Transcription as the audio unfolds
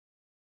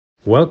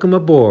Welcome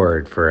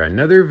aboard for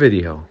another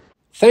video.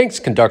 Thanks,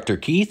 Conductor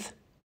Keith.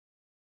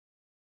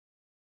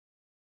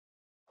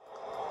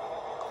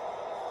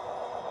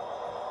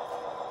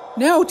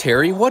 Now,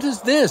 Terry, what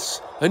is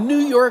this? A New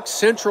York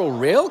Central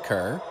rail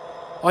car?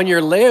 On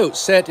your layout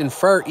set in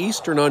far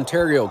eastern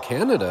Ontario,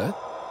 Canada?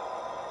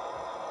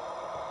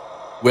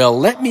 Well,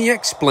 let me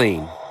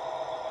explain.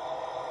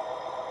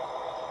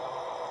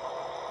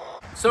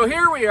 So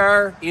here we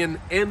are in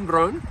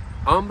Embrun,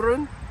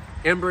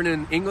 Embrun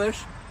in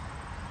English,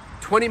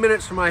 20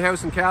 minutes from my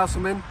house in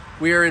Castleman.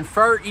 We are in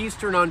far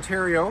eastern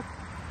Ontario,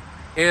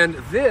 and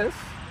this,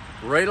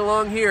 right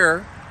along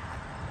here,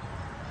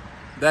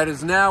 that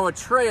is now a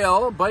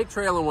trail, bike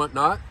trail and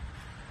whatnot,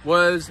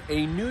 was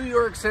a New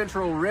York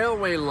Central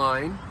railway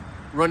line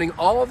running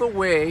all the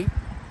way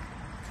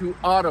to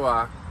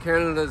Ottawa,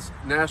 Canada's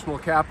national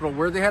capital,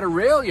 where they had a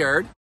rail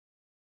yard.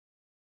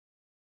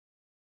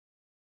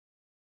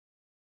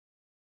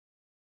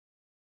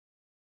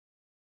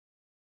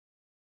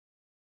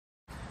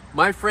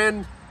 My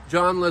friend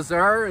John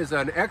Lazar is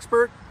an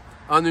expert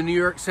on the New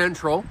York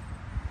Central.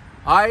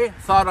 I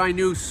thought I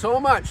knew so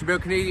much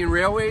about Canadian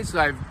railways.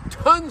 I've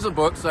tons of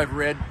books I've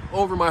read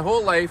over my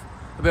whole life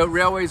about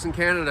railways in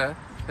Canada.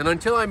 And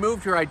until I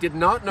moved here, I did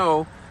not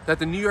know that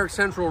the New York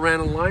Central ran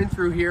a line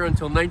through here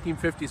until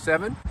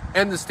 1957.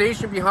 And the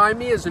station behind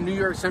me is a New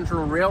York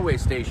Central railway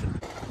station.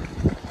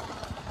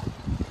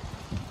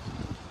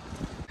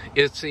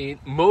 It's a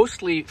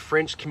mostly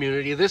French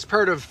community. This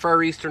part of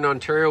far eastern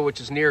Ontario, which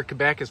is near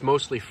Quebec, is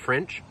mostly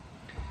French.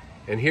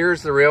 And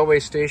here's the railway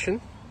station.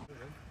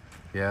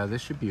 Yeah,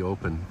 this should be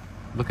open.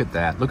 Look at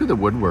that. Look at the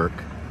woodwork.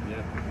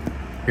 Yeah.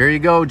 Here you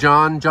go,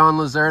 John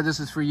Lazar.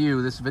 This is for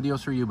you. This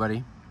video's for you,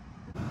 buddy.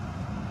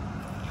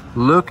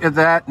 Look at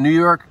that New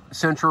York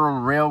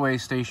Central railway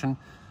station.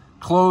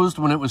 Closed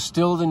when it was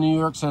still the New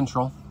York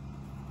Central.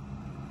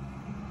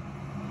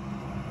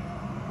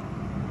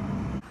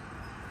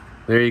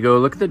 There you go.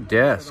 Look at the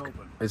desk.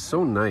 It's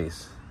so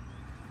nice.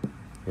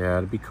 Yeah,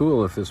 it'd be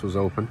cool if this was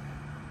open.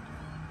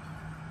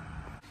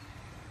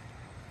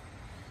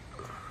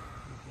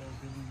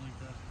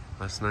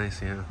 That's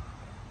nice, yeah.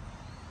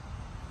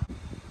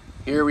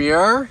 Here we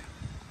are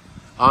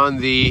on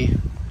the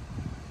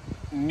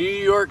New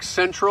York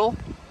Central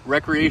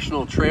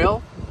Recreational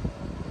Trail.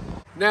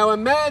 Now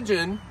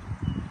imagine,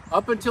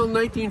 up until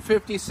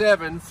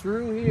 1957,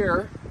 through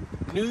here,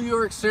 New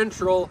York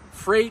Central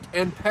freight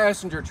and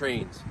passenger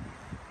trains.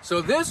 So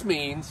this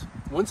means,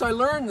 once I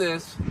learned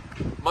this,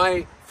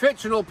 my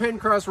fictional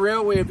Penncross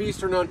Railway of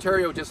Eastern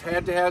Ontario just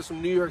had to have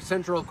some New York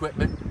Central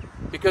equipment,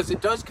 because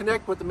it does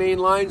connect with the main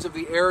lines of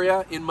the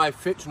area in my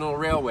fictional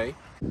railway.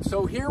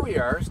 So here we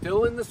are,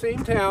 still in the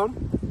same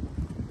town,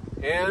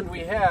 and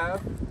we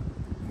have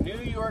New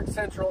York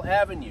Central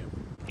Avenue.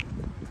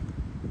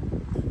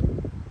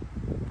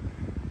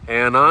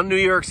 And on New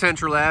York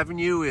Central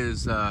Avenue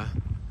is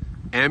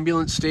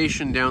ambulance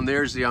station. Down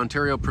there is the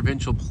Ontario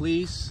Provincial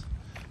Police.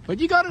 But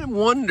you gotta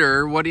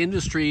wonder what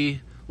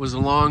industry was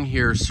along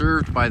here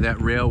served by that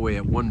railway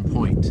at one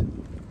point.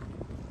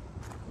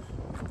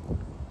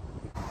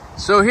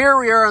 So here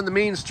we are on the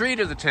main street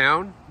of the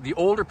town, the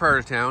older part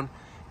of town,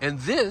 and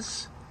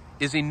this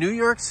is a New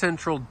York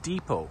Central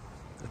depot,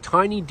 a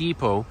tiny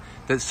depot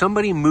that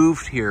somebody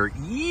moved here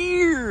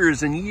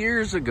years and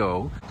years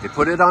ago. They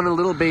put it on a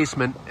little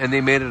basement and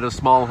they made it a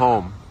small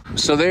home.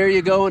 So there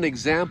you go, an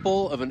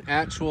example of an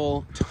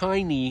actual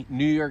tiny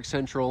New York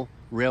Central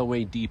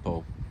railway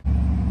depot.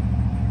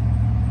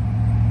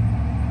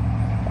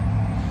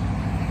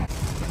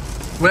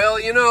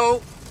 Well, you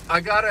know, I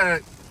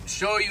gotta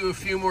show you a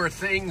few more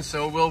things.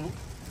 So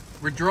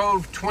we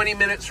drove 20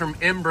 minutes from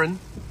Embrun.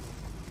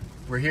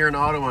 We're here in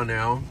Ottawa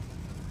now,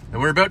 and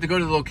we're about to go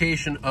to the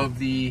location of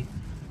the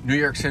New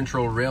York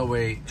Central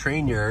Railway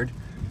train yard.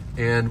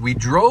 And we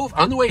drove,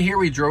 on the way here,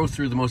 we drove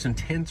through the most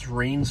intense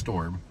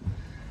rainstorm.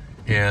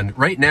 And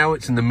right now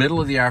it's in the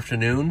middle of the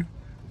afternoon,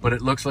 but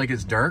it looks like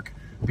it's dark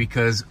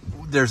because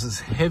there's this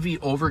heavy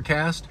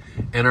overcast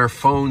and our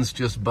phones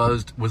just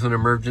buzzed with an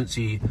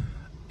emergency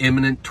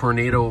imminent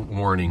tornado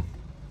warning.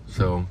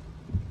 So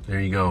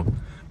there you go.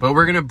 But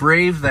we're gonna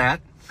brave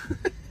that.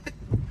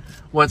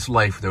 What's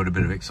life without a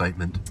bit of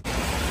excitement?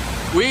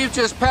 We've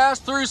just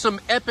passed through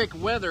some epic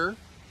weather,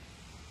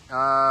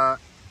 and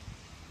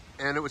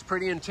it was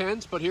pretty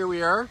intense, but here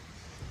we are.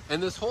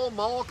 And this whole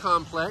mall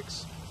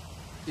complex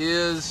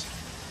is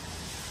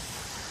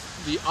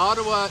the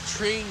Ottawa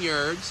train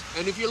yards.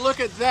 And if you look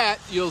at that,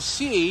 you'll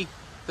see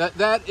that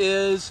that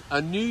is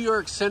a New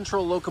York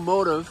Central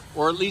locomotive,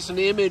 or at least an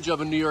image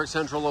of a New York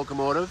Central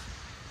locomotive.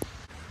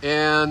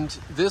 And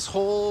this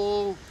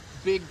whole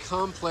big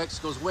complex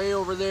goes way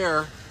over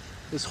there.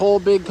 This whole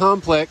big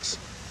complex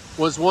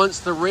was once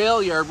the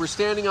rail yard. We're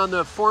standing on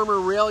the former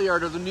rail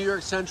yard of the New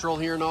York Central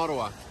here in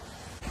Ottawa.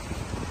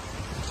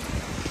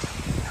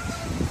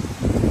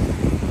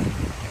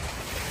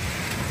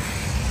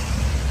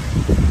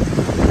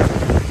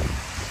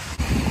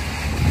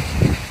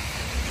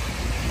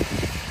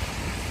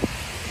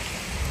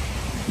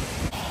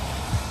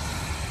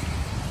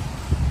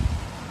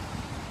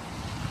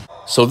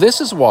 So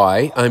this is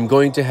why I'm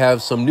going to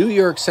have some New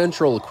York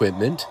Central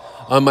equipment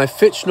on my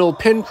fictional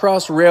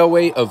Pencross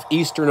Railway of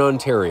Eastern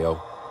Ontario.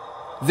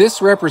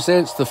 This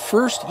represents the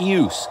first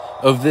use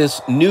of this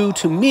new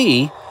to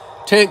me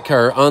tank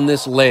car on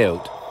this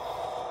layout.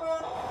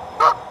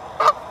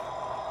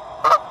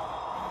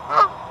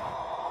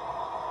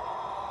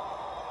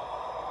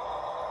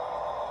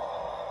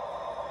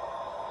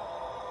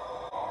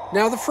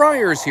 Now the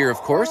Friar is here, of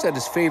course, at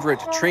his favorite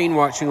train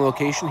watching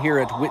location here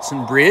at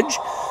Whitson Bridge.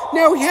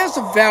 Now he has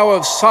a vow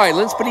of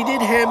silence, but he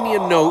did hand me a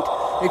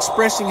note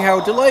expressing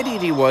how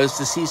delighted he was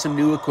to see some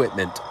new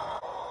equipment.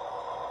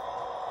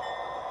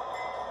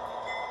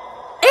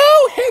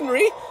 Oh,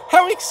 Henry,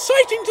 how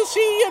exciting to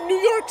see a New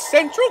York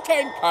Central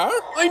tank car.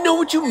 I know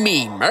what you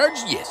mean,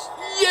 Marge, yes.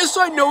 Yes,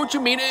 I know what you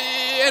mean,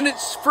 and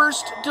its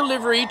first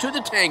delivery to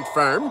the tank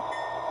farm.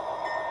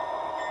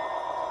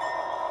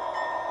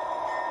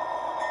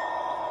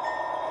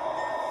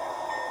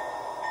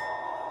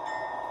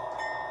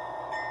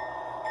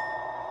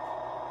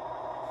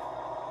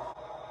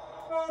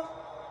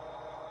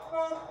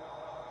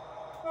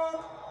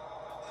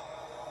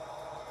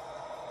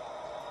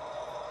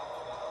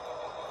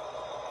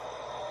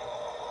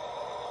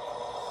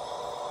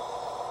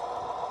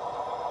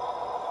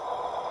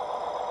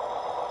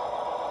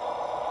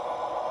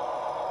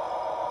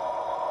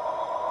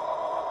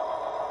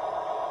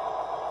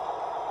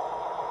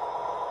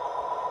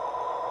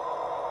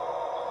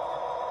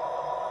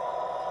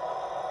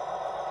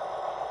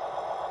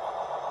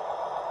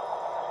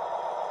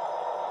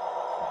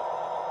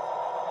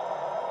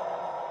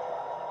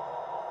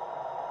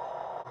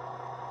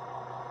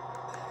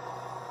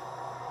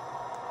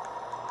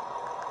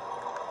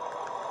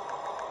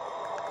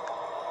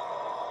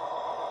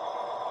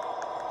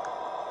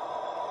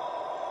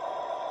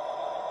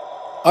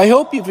 I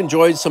hope you've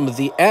enjoyed some of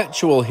the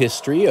actual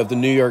history of the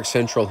New York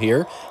Central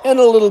here and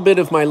a little bit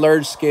of my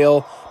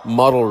large-scale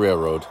model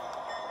railroad.